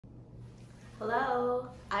Hello,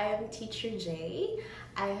 I am Teacher Jay.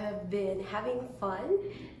 I have been having fun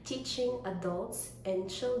teaching adults and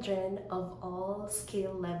children of all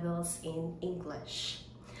skill levels in English.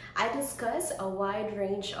 I discuss a wide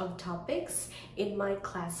range of topics in my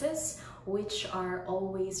classes which are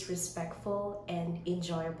always respectful and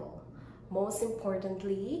enjoyable. Most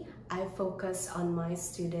importantly, I focus on my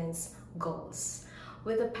students' goals.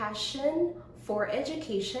 With a passion for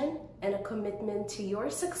education and a commitment to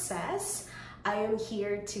your success, I am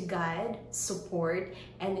here to guide, support,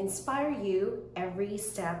 and inspire you every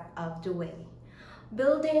step of the way.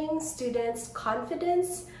 Building students'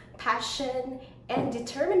 confidence, passion, and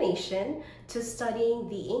determination to studying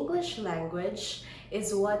the English language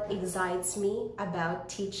is what excites me about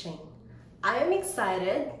teaching. I am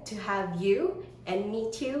excited to have you and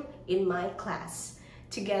meet you in my class.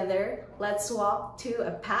 Together, let's walk to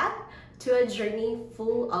a path to a journey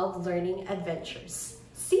full of learning adventures.